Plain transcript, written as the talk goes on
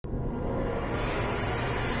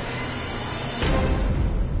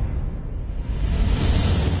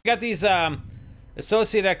We got these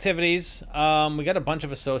associate activities. We got a bunch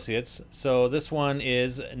of associates. So this one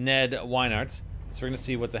is Ned Weinart. So we're gonna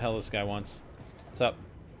see what the hell this guy wants. What's up?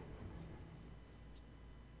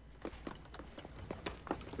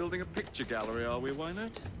 Building a picture gallery, are we,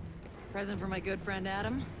 Weinert? Present for my good friend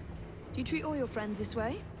Adam. Do you treat all your friends this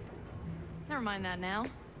way? Never mind that now.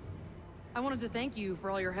 I wanted to thank you for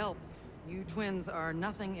all your help. You twins are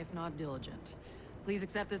nothing if not diligent. Please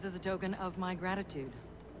accept this as a token of my gratitude.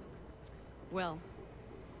 Well,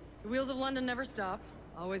 the wheels of London never stop.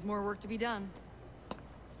 Always more work to be done.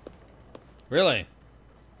 Really?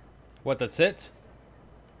 What, that's it?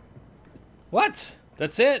 What?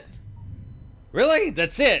 That's it? Really?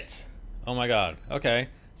 That's it? Oh my god. Okay.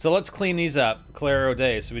 So let's clean these up. Claire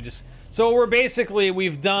O'Day. So we're basically,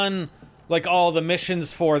 we've done like all the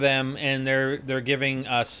missions for them and they're giving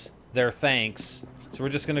us their thanks. So we're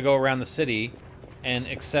just gonna go around the city and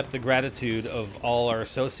accept the gratitude of all our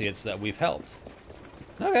associates that we've helped.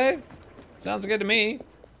 Okay. Sounds good to me.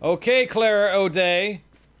 Okay, Clara O'Day.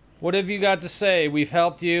 What have you got to say? We've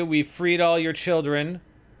helped you. We've freed all your children.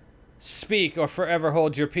 Speak or forever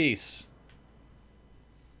hold your peace.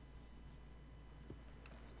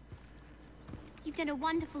 You've done a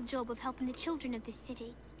wonderful job of helping the children of this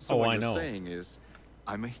city. So what you're saying is,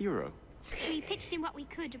 I'm a hero. We pitched in what we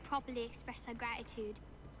could to properly express our gratitude.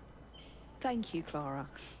 Thank you, Clara.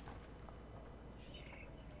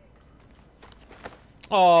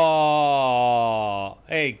 Oh,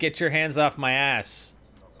 hey, get your hands off my ass.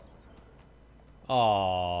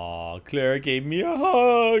 Oh, Clara gave me a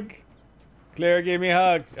hug. Clara gave me a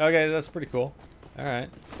hug. Okay, that's pretty cool. All right.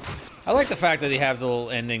 I like the fact that they have the little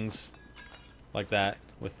endings like that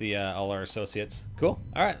with the all our associates. Cool.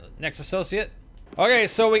 All right, next associate. Okay,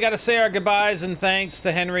 so we got to say our goodbyes and thanks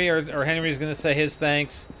to Henry, or Henry's gonna say his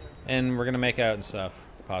thanks, and we're gonna make out and stuff,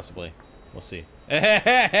 possibly. We'll see.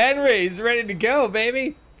 Henry's ready to go,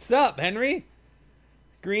 baby. What's up, Henry?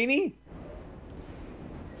 Greenie?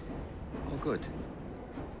 Oh, good.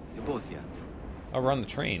 You're both here. Oh, we're on the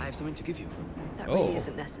train. I have something to give you. That really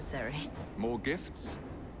isn't necessary. More gifts?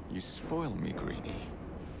 You spoil me, Greenie.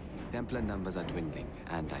 Templar numbers are dwindling,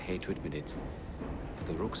 and I hate to admit it, but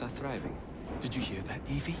the Rooks are thriving. Did you hear that,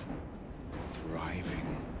 Evie?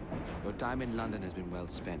 Thriving. Your time in London has been well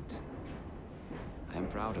spent. I am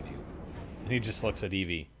proud of you. And he just looks at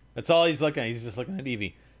Evie. That's all he's looking at. He's just looking at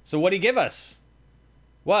Evie. So what'd he give us?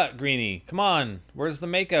 What, Greenie? Come on. Where's the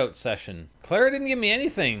makeout session? Clara didn't give me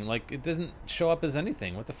anything. Like, it doesn't show up as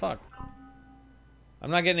anything. What the fuck? I'm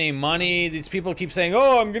not getting any money. These people keep saying,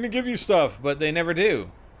 oh, I'm gonna give you stuff, but they never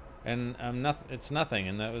do. And it's nothing.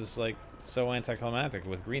 And that was, like, so anticlimactic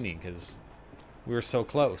with Greenie, because we were so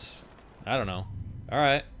close. I don't know.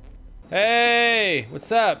 Alright. Hey!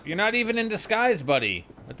 What's up? You're not even in disguise, buddy.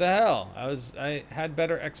 What the hell? I had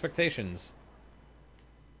better expectations.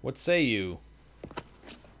 What say you?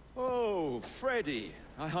 Oh, Freddy.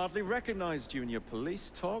 I hardly recognized you in your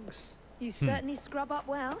police togs. You certainly scrub up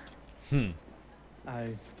well. I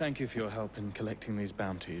thank you for your help in collecting these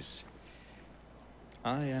bounties.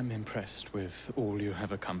 I am impressed with all you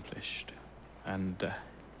have accomplished, and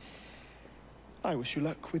I wish you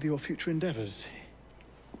luck with your future endeavors.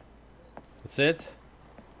 That's it?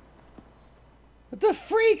 What the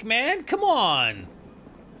freak, man? Come on!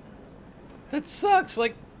 That sucks,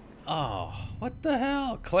 like... Oh, what the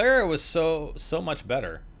hell? Clara was so much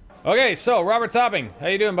better. Okay, so, Robert Topping. How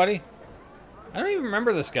you doing, buddy? I don't even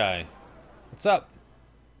remember this guy. What's up?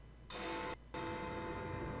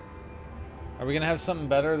 Are we gonna have something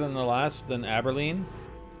better than than Aberline?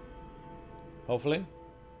 Hopefully.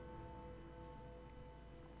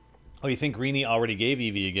 Oh, you think Greenie already gave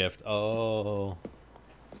Evie a gift? Oh.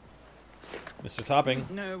 Mr. Topping.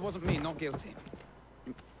 No, it wasn't me, not guilty.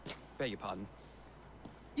 Beg your pardon.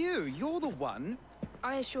 You're the one.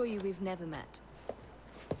 I assure you we've never met.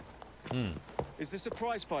 Is this a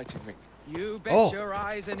prize fighting ring? You bet your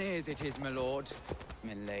eyes and ears it is, my lord.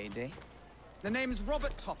 Milady. The name's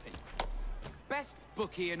Robert Topping. Best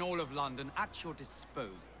bookie in all of London at your disposal.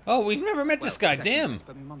 Oh, we've never met this guy, damn.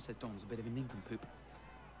 But my mum says Don's a bit of a nincompoop.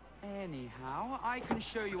 Anyhow, I can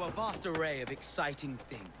show you a vast array of exciting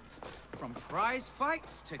things. From prize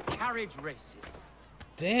fights to carriage races.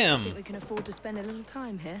 Damn. I think we can afford to spend a little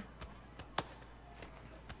time here.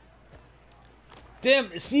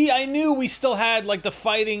 Damn, see, I knew we still had, like, the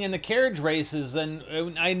fighting and the carriage races, and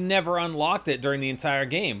I never unlocked it during the entire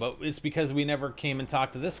game, but it's because we never came and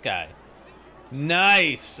talked to this guy.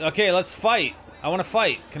 Nice. Okay, let's fight. I want to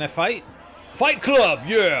fight. Can I fight? Fight Club,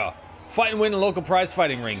 yeah! Fight and win a local prize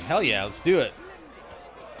fighting ring. Hell yeah, let's do it.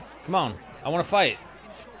 Come on, I want to fight.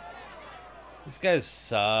 These guys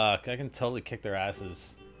suck. I can totally kick their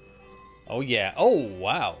asses. Oh, yeah. Oh,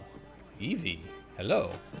 wow. Evie.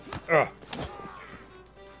 Hello. Ugh.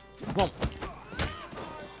 Come on.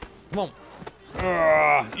 Come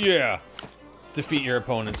on. Yeah. Defeat your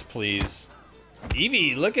opponents, please.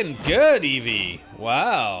 Evie, looking good, Evie.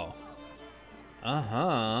 Wow.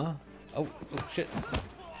 Uh-huh. Oh, shit.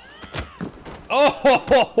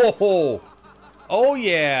 Oh, oh,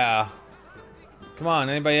 yeah. Come on,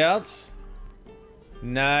 anybody else?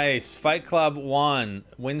 Nice. Fight Club 1.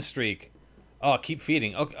 Win streak. Oh, keep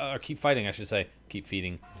feeding. Oh, or keep fighting, I should say. Keep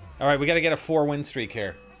feeding. All right, we got to get a 4-win streak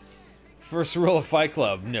here. First rule of Fight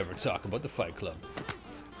Club. Never talk about the Fight Club.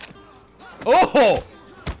 Oh!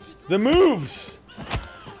 The moves!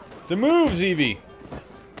 The moves, Evie.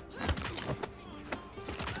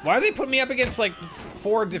 Why are they putting me up against, like,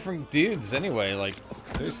 4 different dudes anyway? Like,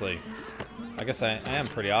 seriously. I guess I am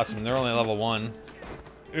pretty awesome. They're only level 1.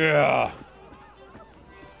 Yeah.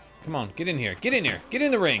 Come on, get in here. Get in here. Get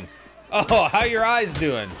in the ring. Oh, how your eyes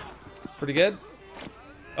doing? Pretty good?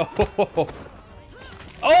 Oh.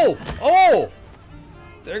 Oh! Oh!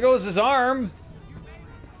 There goes his arm.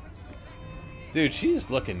 Dude, she's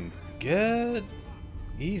looking good.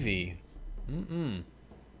 Evie.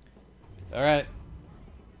 Alright.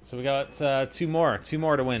 So we got 2 more. 2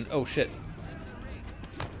 more to win. Oh, shit.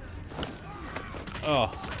 Oh.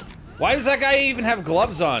 Why does that guy even have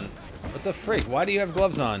gloves on? What the freak? Why do you have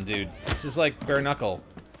gloves on, dude? This is like bare knuckle.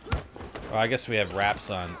 Oh, I guess we have wraps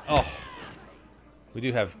on. Oh. We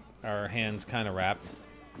do have our hands kind of wrapped.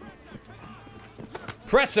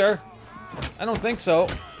 Presser? I don't think so.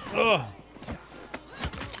 Ugh.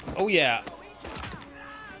 Oh, yeah.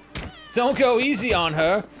 Don't go easy on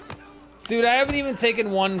her. Dude, I haven't even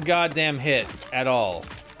taken 1 goddamn hit at all.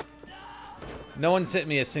 No one's hit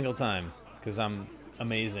me a single time, because I'm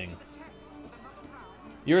amazing.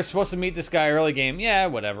 You were supposed to meet this guy early game. Yeah,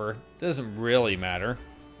 whatever. Doesn't really matter.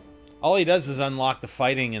 All he does is unlock the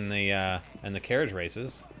fighting and the carriage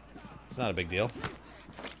races. It's not a big deal.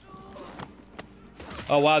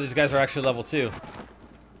 Oh, wow, these guys are actually level 2.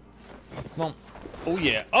 Come on. Oh,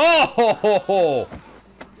 yeah. Oh!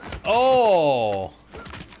 Oh!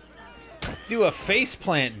 Do a face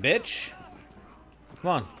plant, bitch.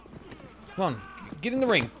 Come on. Come on. Get in the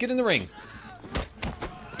ring. Get in the ring.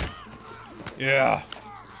 Yeah.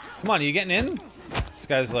 Come on, are you getting in? This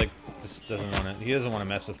guy's like, just doesn't want to, he doesn't want to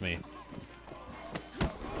mess with me.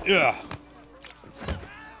 Yeah.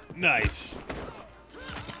 Nice.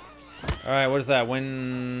 Alright, what is that?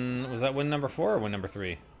 Win, was that win number 4 or win number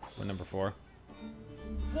 3? Win number 4.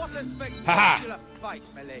 What a spectacular fight,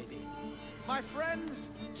 milady. My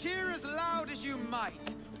friends, cheer as loud as you might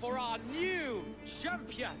for our new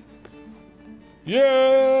champion.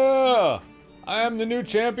 Yeah! I am the new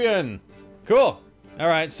champion. Cool.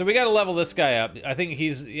 Alright, so we gotta level this guy up. I think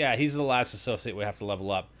he's the last associate we have to level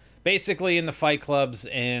up. Basically in the fight clubs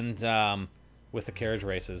and with the carriage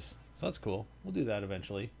races. So that's cool. We'll do that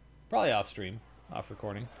eventually. Probably off stream, off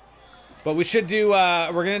recording. But we should do,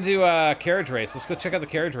 we're gonna do a carriage race. Let's go check out the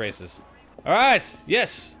carriage races. Alright,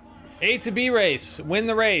 yes. A to B race. Win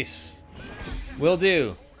the race. Will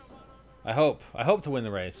do. I hope to win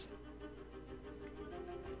the race.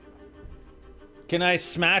 Can I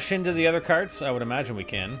smash into the other carts? I would imagine we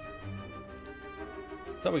can.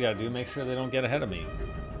 That's all we gotta do, make sure they don't get ahead of me.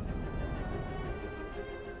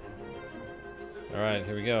 Alright,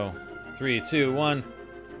 here we go. 3, 2, 1.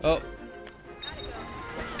 Oh.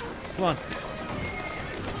 Come on.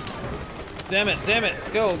 Damn it, damn it.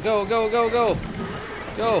 Go, go, go, go, go.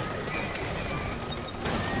 Go.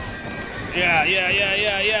 Yeah.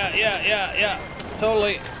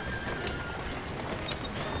 Totally.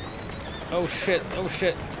 Oh shit, oh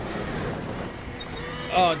shit.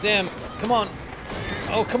 Oh damn, come on.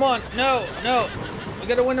 Oh, come on, no. We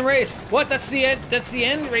gotta win the race. What, that's the end? That's the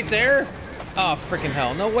end right there? Oh, freaking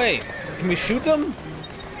hell, no way. Can we shoot them?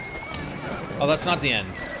 Oh, that's not the end.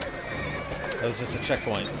 That was just a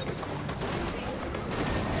checkpoint.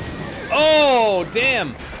 Oh,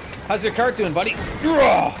 damn. How's your cart doing, buddy?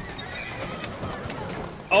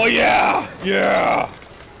 Oh, yeah. Yeah.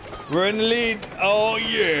 We're in the lead. Oh,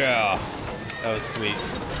 yeah. That was sweet.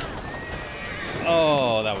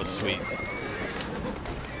 Oh, that was sweet.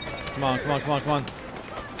 Come on, come on, come on, come on.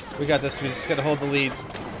 We got this. We just gotta hold the lead.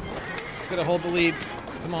 Just gotta hold the lead.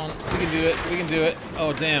 Come on. We can do it. We can do it.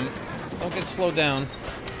 Oh, damn. Don't get slowed down.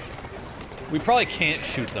 We probably can't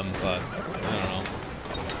shoot them, but I don't know.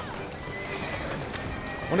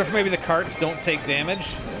 Wonder if maybe the carts don't take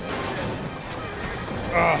damage.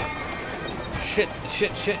 Ugh. Shit,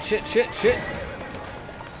 shit, shit, shit, shit, shit.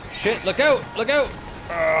 Shit, look out, look out.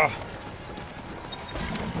 Ugh.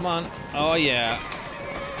 Come on. Oh, yeah.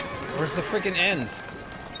 Where's the freaking end?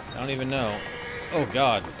 I don't even know. Oh,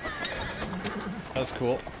 God. That's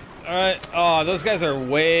cool. Alright. Oh, those guys are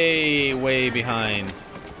way, way behind.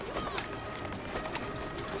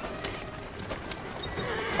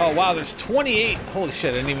 Oh, wow, there's 28. Holy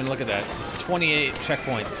shit, I didn't even look at that. There's 28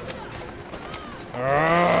 checkpoints.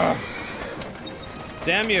 Urgh.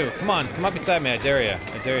 Damn you. Come on, come up beside me. I dare you.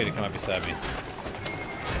 I dare you to come up beside me.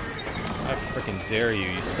 I freaking dare you,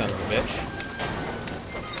 you son of a bitch.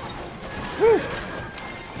 Whew.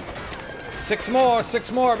 Six more,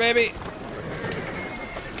 baby.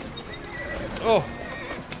 Oh.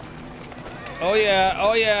 Oh yeah,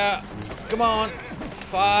 oh yeah. Come on.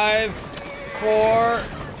 5, 4.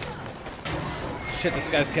 Shit, this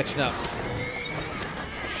guy's catching up.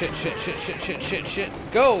 Shit, shit, shit, shit, shit, shit, shit.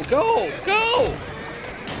 Go, go, go!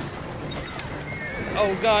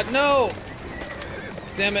 Oh god, no!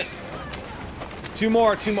 Damn it. Two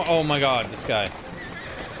more. Oh my god, this guy.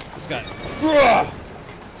 This guy. Ugh!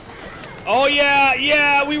 Oh yeah,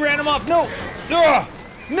 yeah, we ran him off. No! Ugh!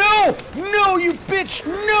 No! No, you bitch!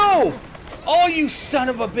 No! Oh, you son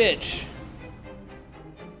of a bitch!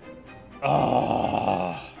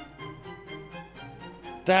 Oh.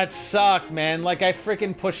 That sucked, man. Like, I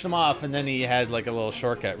freaking pushed him off, and then he had, like, a little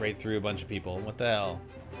shortcut right through a bunch of people. What the hell?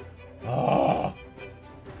 Oh.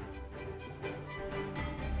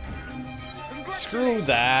 Screw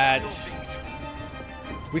that.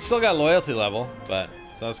 We still got loyalty level, but,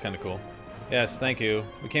 so that's kind of cool. Yes, thank you.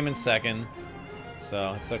 We came in second,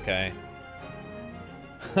 so it's okay.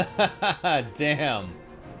 Damn.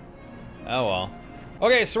 Oh well.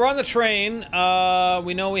 Okay, so we're on the train.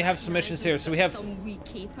 We know we have some missions here. So we have. Some wee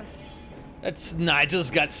caper. That's Nigel's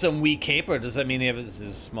got some wee caper. Does that mean he has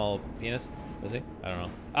his small penis? Does he? I don't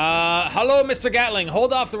know. Hello, Mr. Gatling.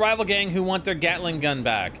 Hold off the rival gang who want their Gatling gun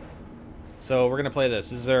back. So we're gonna play this.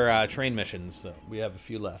 This is our train missions. So we have a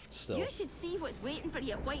few left still. You should see what's waiting for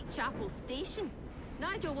you at Whitechapel Station.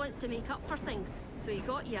 Nigel wants to make up for things, so he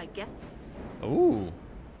got you a gift. Ooh.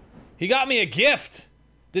 He got me a gift.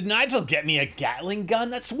 Did Nigel get me a Gatling gun?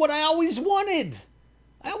 That's what I always wanted.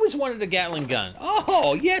 I always wanted a Gatling gun.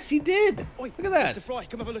 Oh, yes, he did. Oi, look at that. Mr. Fry,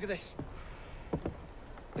 come have a look at this.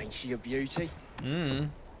 Ain't she a beauty? Mm.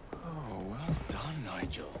 Oh, well done,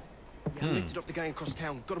 Nigel. Yeah, I lifted off the gang across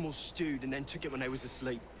town, got them all stewed, and then took it when they was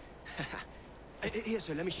asleep. Here,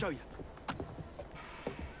 sir, let me show you.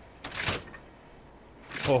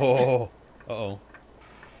 Oh. Uh-oh.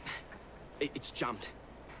 It's jammed.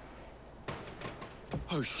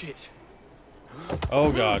 Oh, shit.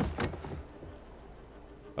 Oh, God.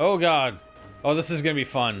 Oh, God. Oh, this is gonna be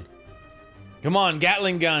fun. Come on,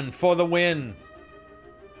 Gatling gun for the win.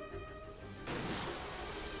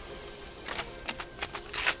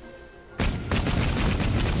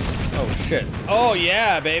 Oh, shit. Oh,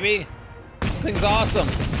 yeah, baby. This thing's awesome.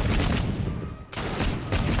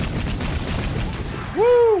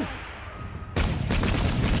 Woo!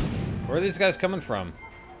 Where are these guys coming from?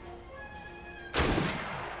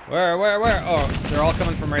 Where? Oh, they're all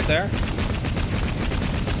coming from right there?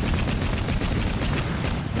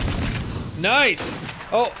 Nice!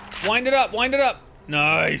 Oh, wind it up, wind it up!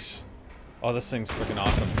 Nice! Oh, this thing's freaking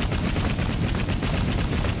awesome.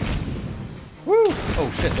 Woo!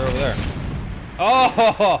 Oh shit, they're over there.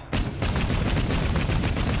 Oh!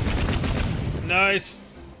 Nice!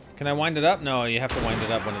 Can I wind it up? No, you have to wind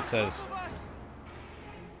it up when it says.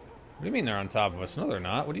 What do you mean they're on top of us? No, they're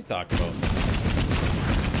not. What are you talking about?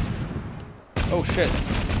 Oh shit.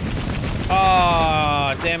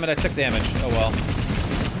 Ah, oh, damn it, I took damage. Oh well.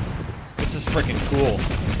 This is freaking cool.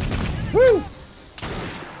 Woo!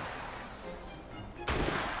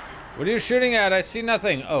 What are you shooting at? I see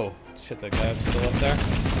nothing. Oh, shit, that guy's still up there?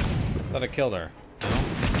 Thought I killed her. No?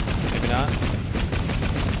 Maybe not.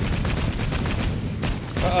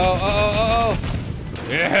 Uh-oh.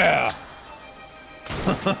 Yeah!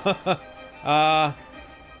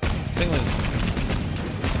 This thing was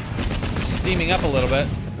steaming up a little bit.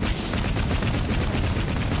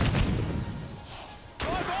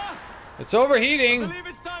 It's overheating. I believe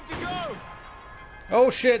it's time to go.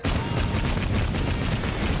 Oh shit.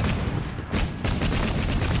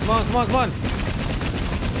 Come on, come on, come on.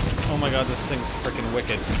 Oh my god, this thing's freaking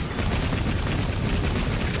wicked.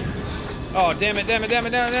 Oh, damn it, damn it, damn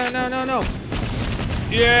it, no.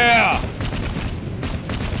 Yeah!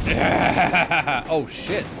 Yeah! Oh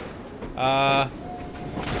shit.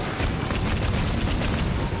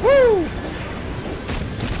 Woo!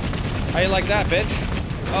 How you like that, bitch?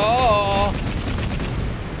 Oh!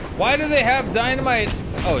 Why do they have dynamite?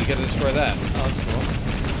 Oh, you gotta destroy that. Oh, that's cool.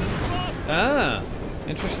 Ah,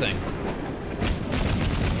 interesting.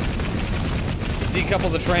 Decouple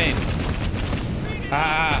the train.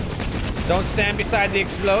 Ah! Don't stand beside the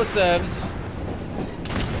explosives.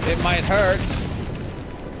 It might hurt.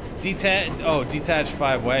 Detach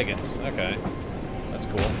 5 wagons. Okay. That's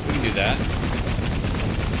cool. We can do that.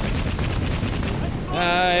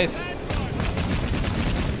 Nice.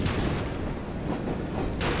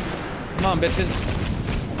 Come on, bitches.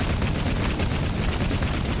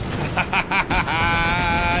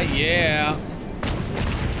 Yeah.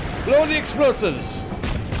 Blow the explosives.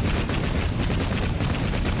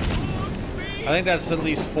 I think that's at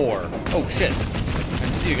least 4. Oh, shit. I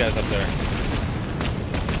can see you guys up there.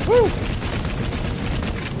 Woo!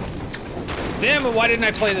 Damn it, why didn't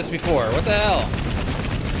I play this before? What the hell?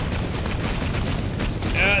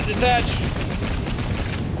 Detach!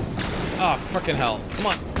 Oh, frickin' hell. Come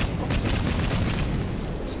on.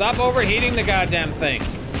 Stop overheating the goddamn thing.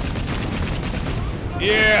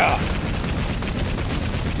 Yeah!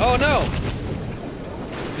 Oh, no!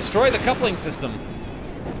 Destroy the coupling system.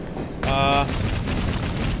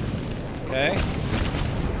 Okay.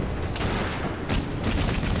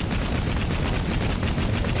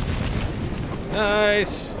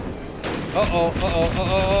 Nice.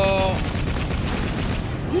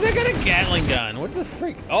 Dude, I got a Gatling gun. What the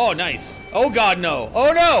freak? Oh, nice. Oh, God, no.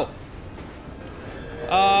 Oh, no!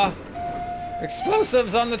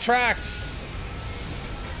 Explosives on the tracks.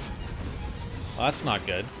 Well, that's not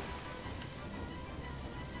good.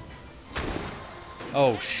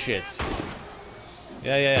 Oh, shit.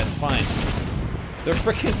 Yeah, it's fine. They're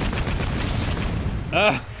freaking...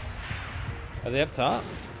 Are they up top?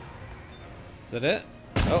 Is that it?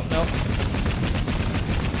 Oh, no.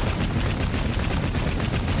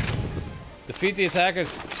 Defeat the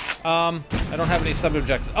attackers. I don't have any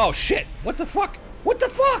sub-objectives. Oh, shit! What the fuck? What the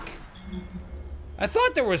fuck? I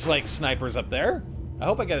thought there was, like, snipers up there. I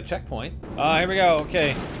hope I get a checkpoint. Here we go.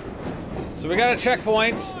 Okay. So we got a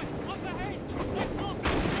checkpoint.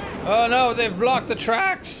 Oh, no, they've blocked the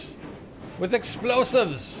tracks with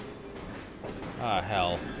explosives. Ah,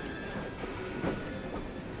 hell.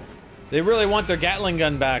 They really want their Gatling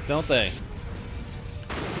gun back, don't they?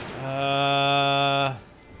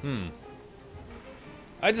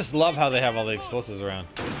 I just love how they have all the explosives around.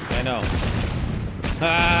 I know.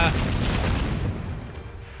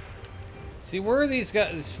 See, where are these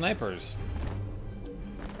guys? These snipers?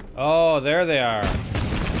 Oh, there they are.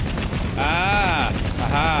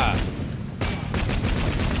 Aha.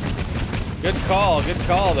 Good call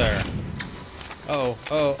there.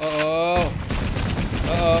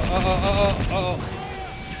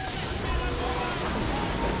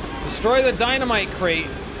 Destroy the dynamite crate.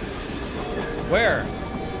 Where?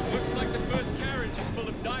 Looks like the first carriage is full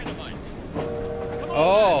of dynamite. Come on,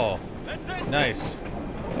 Oh, lads. That's it. nice.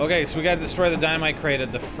 Okay, so we gotta destroy the dynamite crate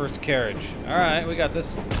at the first carriage. Alright, we got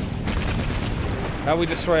this. How we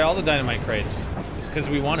destroy all the dynamite crates? Just because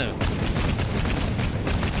we want to.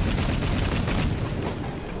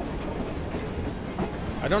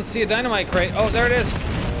 I don't see a dynamite crate. Oh, there it is.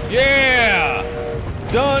 Yeah!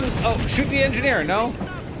 Done. Oh, shoot the engineer. No?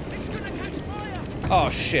 Oh,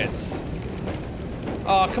 shit.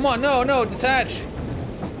 Oh, come on. No. Detach.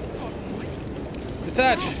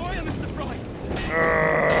 Detach.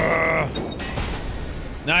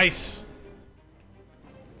 Nice.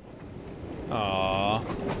 Aww.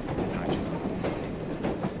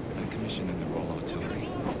 I'm commissioning the Royal Artillery.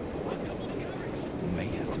 May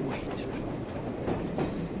have to wait.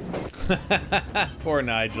 Poor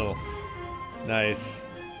Nigel. Nice.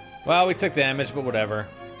 Well, we took damage, but whatever.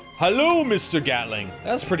 Hello, Mr. Gatling.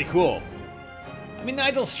 That's pretty cool. I mean,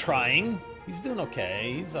 Nigel's trying. He's doing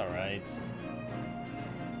okay. He's alright.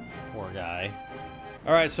 Poor guy.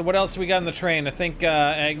 Alright, so what else we got on the train? I think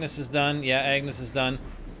Agnes is done. Yeah, Agnes is done.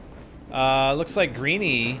 Looks like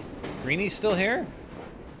Greenie. Greenie's still here?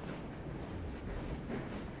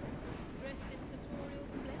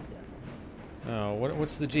 Oh,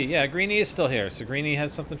 what's the G? Yeah, Greenie is still here. So Greenie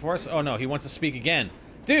has something for us? Oh no, he wants to speak again.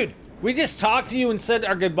 Dude, we just talked to you and said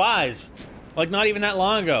our goodbyes. Like not even that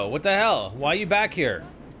long ago. What the hell? Why are you back here?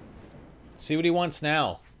 Let's see what he wants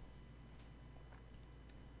now.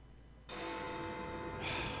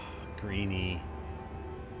 Greenie.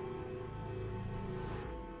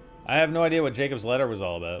 I have no idea what Jacob's letter was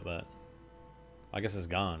all about, but I guess it's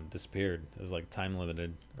gone. Disappeared. It was like time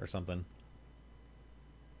limited or something.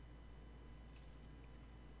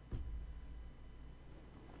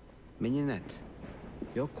 Mignonette,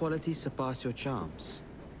 your qualities surpass your charms.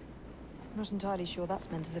 I'm not entirely sure that's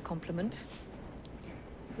meant as a compliment.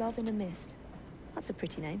 Love in a Mist. That's a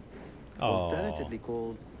pretty name. Alternatively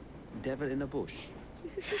called Devil in a Bush.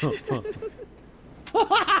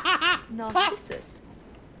 Narcissus.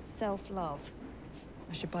 Self-love.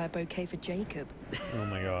 I should buy a bouquet for Jacob. Oh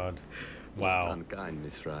my god. Most Wow. unkind,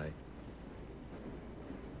 Miss Fry.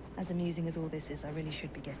 As amusing as all this is, I really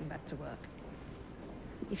should be getting back to work.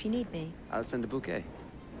 If you need me, I'll send a bouquet.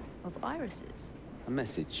 of irises. A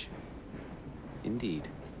message. Indeed.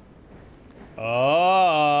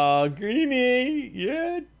 Oh, Greenie.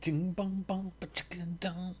 Yeah. Ding bong bong ba chicken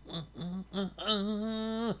dong.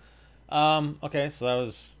 Okay, so that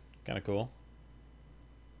was kind of cool.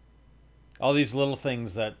 All these little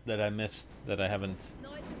things that I missed that I haven't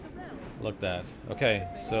looked at. Okay,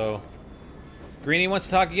 so Greenie wants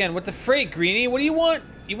to talk again. What the freak, Greenie? What do you want?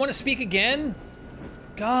 You want to speak again?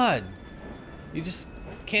 God. You just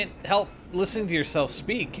can't help listening to yourself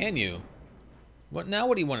speak, can you? What now?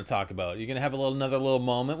 What do you want to talk about? You gonna have another little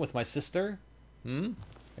moment with my sister? Hmm?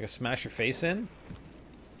 I can smash your face in?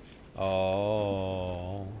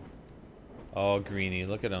 Oh. Oh, Greenie,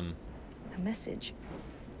 look at him. A message.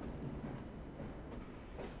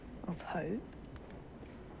 Of hope.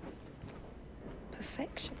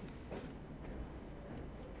 Perfection.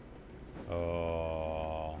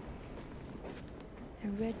 Oh. A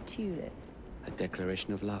red tulip. A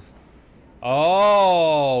declaration of love.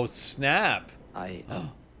 Oh, snap.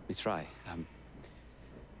 Miss Fry,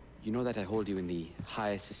 you know that I hold you in the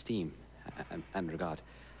highest esteem and regard,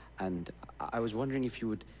 and I was wondering if you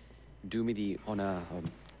would do me the honor,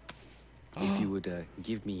 if you would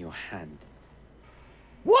give me your hand.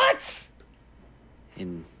 What?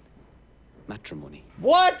 In matrimony.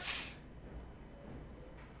 What?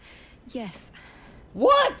 Yes.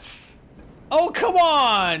 What? Oh, come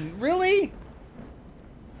on. Really?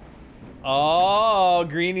 Oh,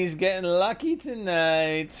 Greenie's getting lucky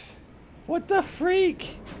tonight. What the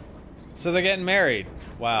freak? So they're getting married.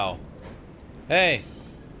 Wow. Hey.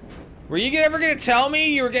 Were you ever gonna tell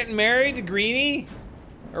me you were getting married to Greenie?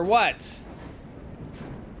 Or what?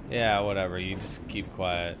 Yeah, whatever. You just keep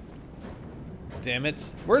quiet. Damn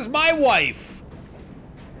it. Where's my wife?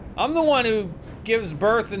 I'm the one who gives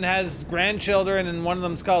birth and has grandchildren, and one of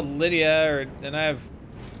them's called Lydia, and I have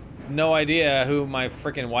no idea who my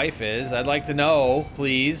frickin' wife is. I'd like to know,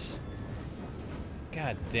 please.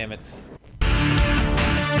 God damn it.